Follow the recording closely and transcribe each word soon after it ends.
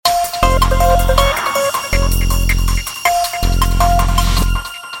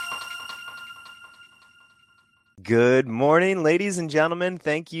Good morning, ladies and gentlemen.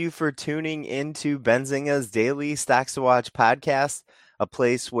 Thank you for tuning into Benzinga's Daily Stocks to Watch podcast, a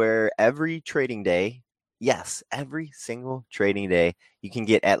place where every trading day, yes, every single trading day, you can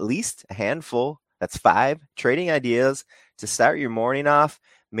get at least a handful, that's 5 trading ideas to start your morning off.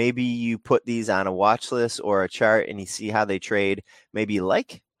 Maybe you put these on a watch list or a chart and you see how they trade. Maybe you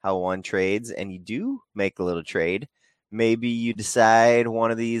like how one trades and you do make a little trade. Maybe you decide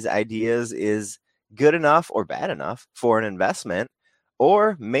one of these ideas is good enough or bad enough for an investment,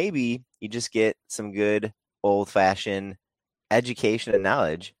 or maybe you just get some good old-fashioned education and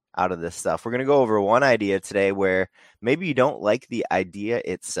knowledge out of this stuff. We're going to go over one idea today where maybe you don't like the idea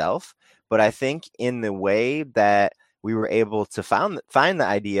itself, but I think in the way that we were able to find the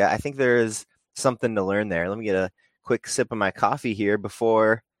idea, I think there is something to learn there. Let me get a quick sip of my coffee here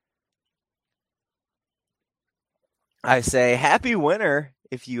before I say happy winter.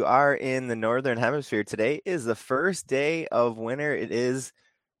 If you are in the northern hemisphere, today is the first day of winter.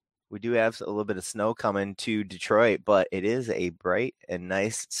 We do have a little bit of snow coming to Detroit, but it is a bright and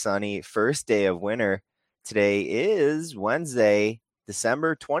nice sunny first day of winter. Today is Wednesday,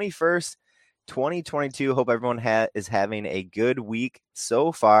 December 21st, 2022. Hope everyone is having a good week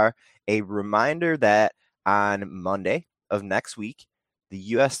so far. A reminder that on Monday of next week, the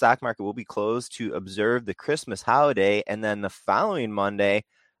U.S. stock market will be closed to observe the Christmas holiday, and then the following Monday,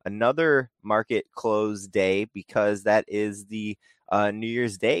 another market close day because that is the New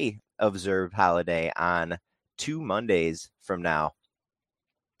Year's Day observed holiday on 2 Mondays from now.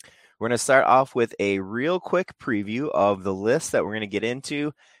 We're going to start off with a real quick preview of the list that we're going to get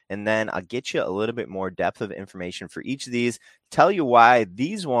into, and then I'll get you a little bit more depth of information for each of these, tell you why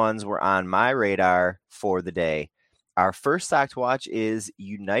these ones were on my radar for the day. Our first stock to watch is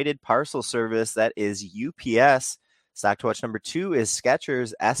United Parcel Service, that is UPS. Stock to watch number 2 is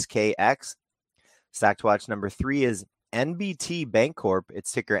Skechers, SKX. Stock to watch number 3 is NBT Bancorp,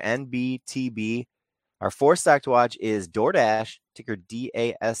 it's ticker NBTB. Our fourth stock to watch is DoorDash, ticker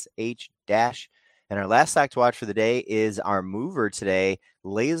DASH. And our last stock to watch for the day is our mover today,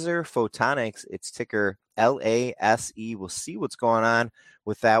 Laser Photonics, it's ticker LASE. We'll see what's going on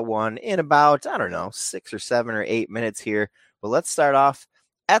with that one in about, 6 or 7 or 8 minutes here. But let's start off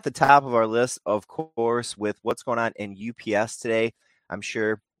at the top of our list, of course, with what's going on in UPS today. I'm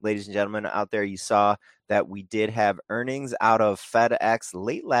sure, ladies and gentlemen out there, you saw that we did have earnings out of FedEx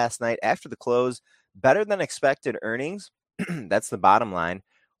late last night after the close. Better than expected earnings. That's the bottom line.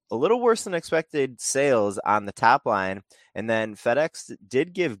 A little worse than expected sales on the top line. And then FedEx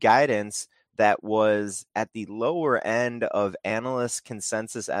did give guidance that was at the lower end of analyst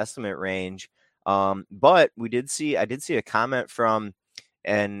consensus estimate range. But I did see a comment from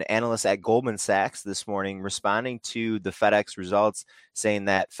an analyst at Goldman Sachs this morning responding to the FedEx results, saying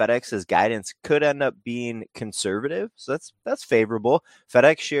that FedEx's guidance could end up being conservative. So that's favorable.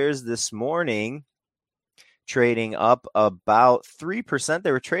 FedEx shares this morning trading up about 3%.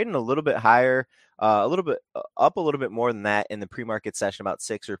 They were trading a little bit higher, a little bit more than that in the pre-market session, about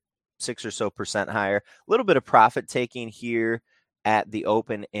 6 or so percent higher. A little bit of profit taking here at the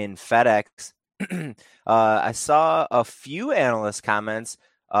open in FedEx. I saw a few analyst comments,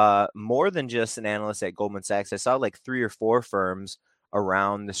 more than just an analyst at Goldman Sachs. I saw like 3 or 4 firms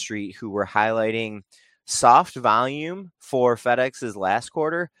around the street who were highlighting soft volume for FedEx's last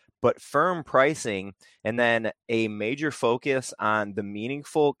quarter, but firm pricing, and then a major focus on the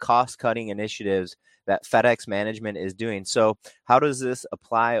meaningful cost-cutting initiatives that FedEx management is doing. So how does this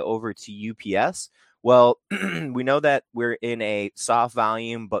apply over to UPS? Well, we know that we're in a soft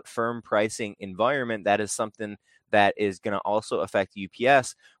volume but firm pricing environment. That is something that is going to also affect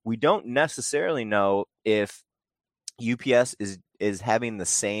UPS. We don't necessarily know if UPS is having the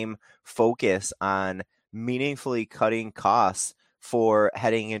same focus on meaningfully cutting costs for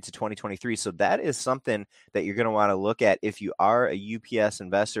heading into 2023. So that is something that you're going to want to look at if you are a UPS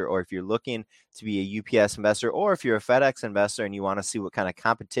investor, or if you're looking to be a UPS investor, or if you're a FedEx investor and you want to see what kind of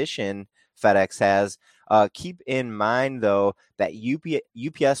competition FedEx has. Keep in mind, though, that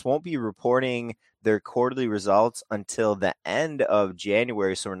UPS won't be reporting their quarterly results until the end of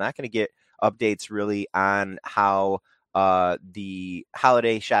January. So we're not going to get updates really on how the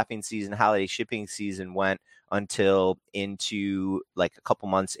holiday shopping season, holiday shipping season went until into like a couple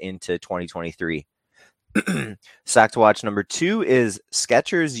months into 2023. Stock to watch number 2 is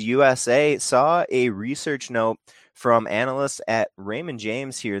Skechers USA. Saw a research note from analysts at Raymond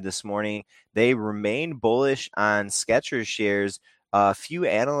James here this morning. They remain bullish on Skechers shares. A few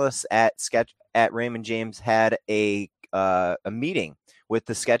analysts at Raymond James had a meeting with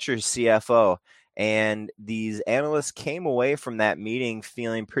the Skechers CFO, and these analysts came away from that meeting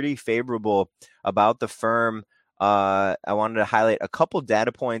feeling pretty favorable about the firm I wanted to highlight a couple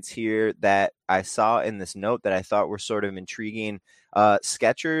data points here that I saw in this note that I thought were sort of intriguing.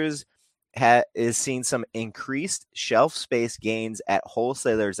 Skechers is seeing some increased shelf space gains at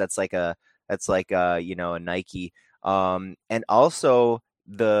wholesalers. That's like a Nike. And also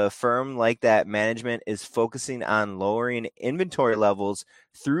the firm like that management is focusing on lowering inventory levels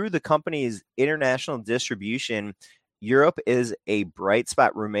through the company's international distribution. Europe is a bright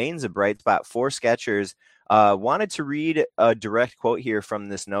spot, remains a bright spot for Skechers. Wanted to read a direct quote here from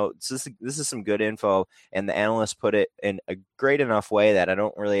this note. This is some good info, and the analyst put it in a great enough way that I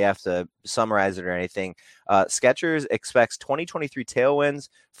don't really have to summarize it or anything. Skechers expects 2023 tailwinds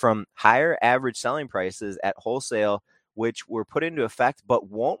from higher average selling prices at wholesale, which were put into effect but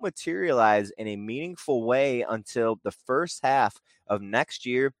won't materialize in a meaningful way until the first half of next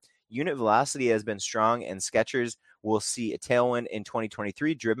year. Unit velocity has been strong, and Skechers will see a tailwind in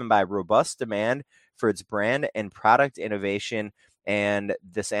 2023 driven by robust demand for its brand and product innovation. And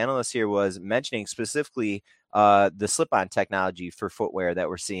this analyst here was mentioning specifically the slip-on technology for footwear that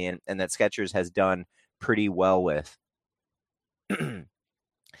we're seeing and that Skechers has done pretty well with.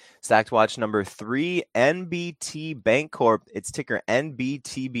 Stacked watch number 3, NBT Bancorp. It's ticker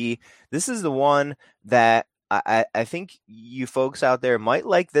NBTB. This is the one that I think you folks out there might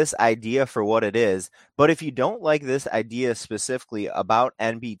like this idea for what it is. But if you don't like this idea specifically about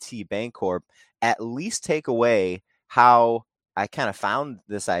NBT Bancorp, at least take away how I kind of found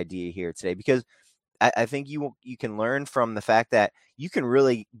this idea here today, because I think you can learn from the fact that you can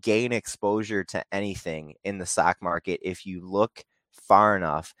really gain exposure to anything in the stock market if you look far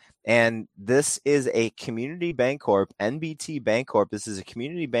enough. And this is a community bancorp, NBT Bancorp. This is a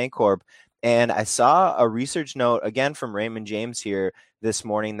community bancorp. And I saw a research note again from Raymond James here this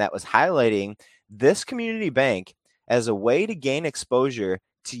morning that was highlighting this community bank as a way to gain exposure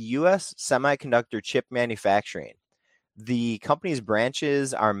to U.S. semiconductor chip manufacturing. The company's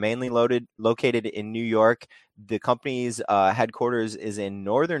branches are mainly located in New York. The company's headquarters is in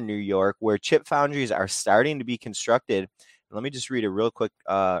northern New York, where chip foundries are starting to be constructed. Let me just read a real quick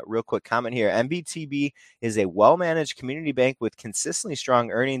comment here. MBTB is a well-managed community bank with consistently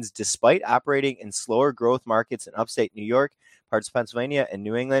strong earnings despite operating in slower growth markets in upstate New York, parts of Pennsylvania, and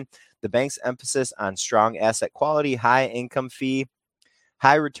New England. The bank's emphasis on strong asset quality, high income fee,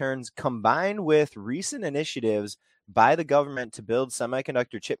 high returns, combined with recent initiatives by the government to build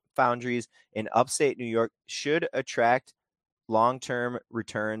semiconductor chip foundries in upstate New York, should attract long-term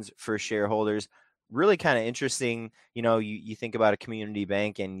returns for shareholders. Really kind of interesting. You think about a community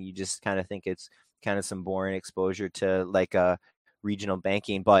bank and you just kind of think it's kind of some boring exposure to like a regional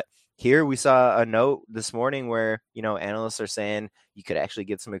banking. But here we saw a note this morning where, analysts are saying you could actually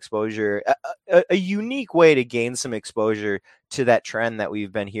get some exposure, a unique way to gain some exposure to that trend that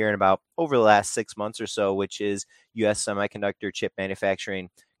we've been hearing about over the last 6 months or so, which is U.S. semiconductor chip manufacturing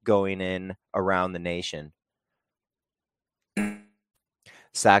going in around the nation.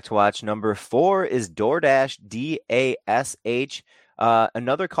 Stock watch number 4 is DoorDash, DASH.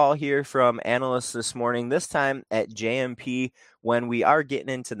 Another call here from analysts this morning, this time at JMP, when we are getting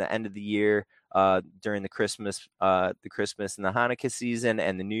into the end of the year during the Christmas and the Hanukkah season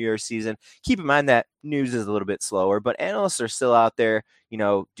and the New Year's season. Keep in mind that news is a little bit slower, but analysts are still out there,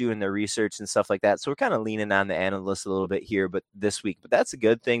 doing their research and stuff like that. So we're kind of leaning on the analysts a little bit here, but this week. But that's a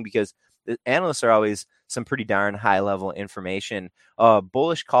good thing because the analysts are always some pretty darn high level information.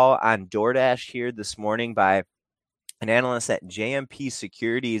 Bullish call on DoorDash here this morning by an analyst at JMP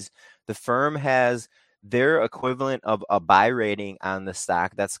Securities. The firm has their equivalent of a buy rating on the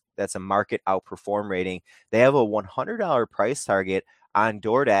stock. That's a market outperform rating. They have a $100 price target on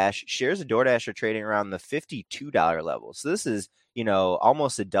DoorDash. Shares of DoorDash are trading around the $52 level. So this is,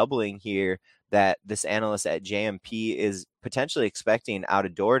 almost a doubling here that this analyst at JMP is potentially expecting out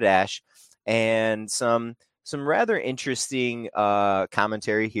of DoorDash. And some rather interesting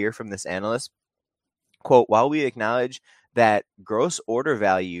commentary here from this analyst. Quote, while we acknowledge that gross order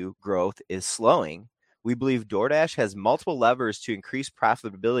value growth is slowing, we believe DoorDash has multiple levers to increase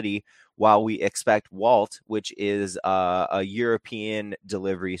profitability, while we expect Wolt, which is a European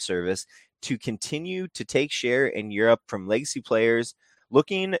delivery service, to continue to take share in Europe from legacy players.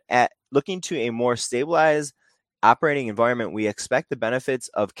 Looking to a more stabilized operating environment, we expect the benefits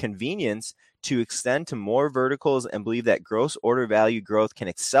of convenience to extend to more verticals and believe that gross order value growth can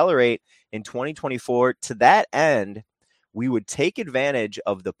accelerate in 2024. To that end, we would take advantage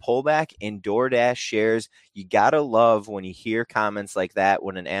of the pullback in DoorDash shares. You got to love when you hear comments like that,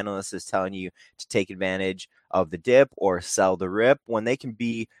 when an analyst is telling you to take advantage of the dip or sell the rip. When they can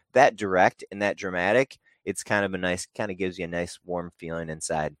be that direct and that dramatic, it's kind of gives you a nice warm feeling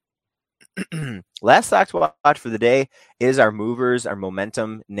inside. Last stock to watch for the day is our movers, our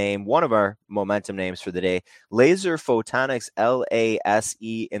momentum name, one of our momentum names for the day, Laser Photonics,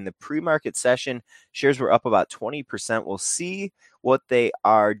 LASE. In the pre-market session, shares were up about 20%. We'll see what they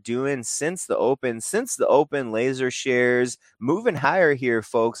are doing since the open. Since the open, laser shares moving higher here,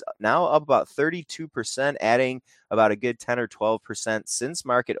 folks. Now up about 32%, adding about a good 10 or 12% since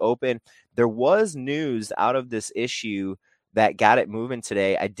market open. There was news out of this issue that got it moving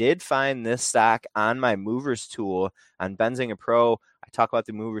today. I did find this stock on my movers tool on Benzinga Pro. I talk about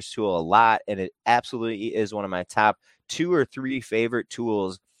the movers tool a lot, and it absolutely is one of my top 2 or 3 favorite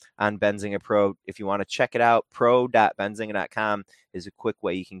tools on Benzinga Pro. If you want to check it out, pro.benzinga.com is a quick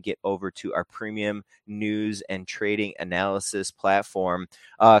way you can get over to our premium news and trading analysis platform.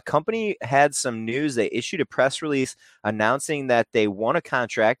 Company had some news. They issued a press release announcing that they won a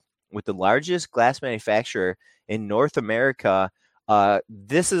contract with the largest glass manufacturer in North America.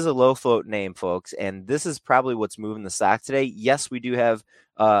 This is a low float name, folks, and this is probably what's moving the stock today. Yes, we do have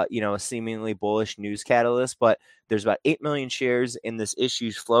a seemingly bullish news catalyst, but there's about 8 million shares in this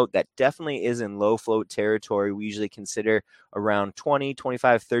issues float. That definitely is in low float territory. We usually consider around 20,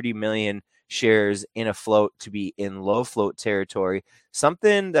 25, 30 million shares in a float to be in low float territory.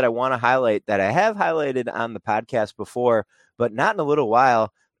 Something that I want to highlight that I have highlighted on the podcast before, but not in a little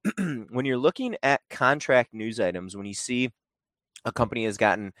while. When you're looking at contract news items, when you see a company has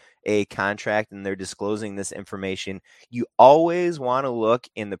gotten a contract and they're disclosing this information, you always want to look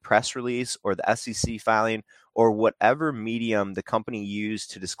in the press release or the SEC filing or whatever medium the company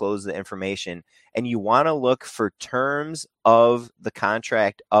used to disclose the information. And you want to look for terms of the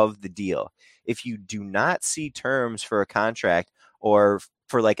contract of the deal. If you do not see terms for a contract, or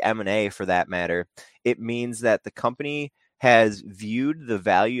for like M&A for that matter, it means that the company has viewed the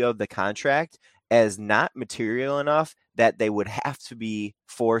value of the contract as not material enough that they would have to be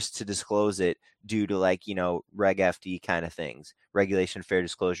forced to disclose it due to Reg FD kind of things, regulation fair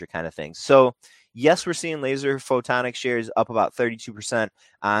disclosure kind of things. So yes, we're seeing Laser Photonics shares up about 32%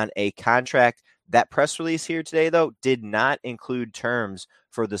 on a contract. That press release here today, though, did not include terms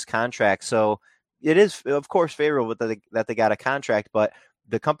for this contract. So it is, of course, favorable that they got a contract, but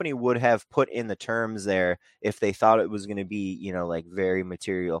the company would have put in the terms there if they thought it was going to be, very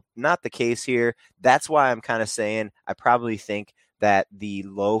material. Not the case here. That's why I'm kind of saying I probably think that the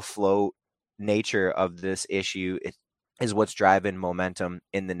low float nature of this issue is what's driving momentum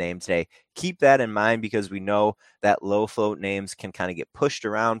in the name today. Keep that in mind, because we know that low float names can kind of get pushed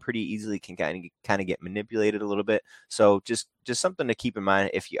around pretty easily, can kind of get manipulated a little bit. So just something to keep in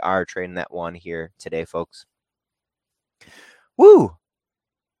mind if you are trading that one here today, folks. Woo!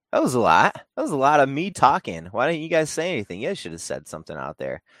 That was a lot. That was a lot of me talking. Why didn't you guys say anything? You guys should have said something out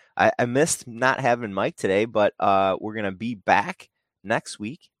there. I missed not having Mike today, but we're going to be back next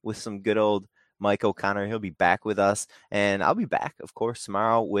week with some good old Mike O'Connor. He'll be back with us. And I'll be back, of course,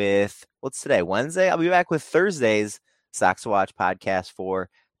 tomorrow with, what's today, Wednesday? I'll be back with Thursday's Stocks to Watch podcast for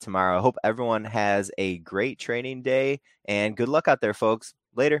tomorrow. I hope everyone has a great trading day, and good luck out there, folks.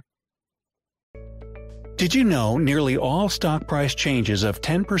 Later. Did you know nearly all stock price changes of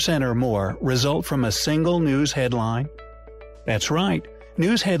 10% or more result from a single news headline? That's right.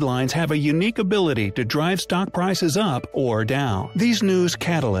 News headlines have a unique ability to drive stock prices up or down. These news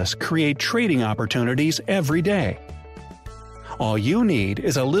catalysts create trading opportunities every day. All you need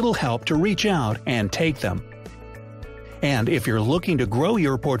is a little help to reach out and take them. And if you're looking to grow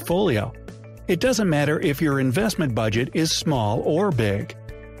your portfolio, it doesn't matter if your investment budget is small or big.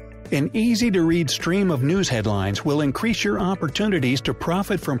 An easy-to-read stream of news headlines will increase your opportunities to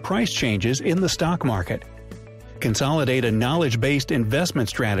profit from price changes in the stock market, consolidate a knowledge-based investment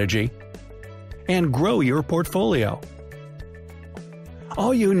strategy, and grow your portfolio.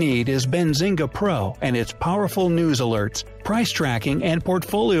 All you need is Benzinga Pro and its powerful news alerts, price tracking, and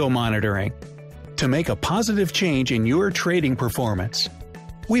portfolio monitoring to make a positive change in your trading performance.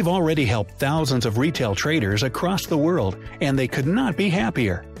 We've already helped thousands of retail traders across the world, and they could not be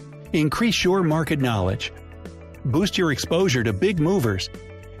happier. Increase your market knowledge, boost your exposure to big movers,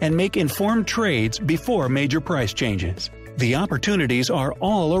 and make informed trades before major price changes. The opportunities are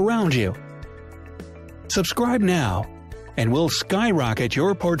all around you. Subscribe now, and we'll skyrocket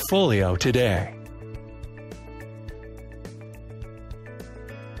your portfolio today.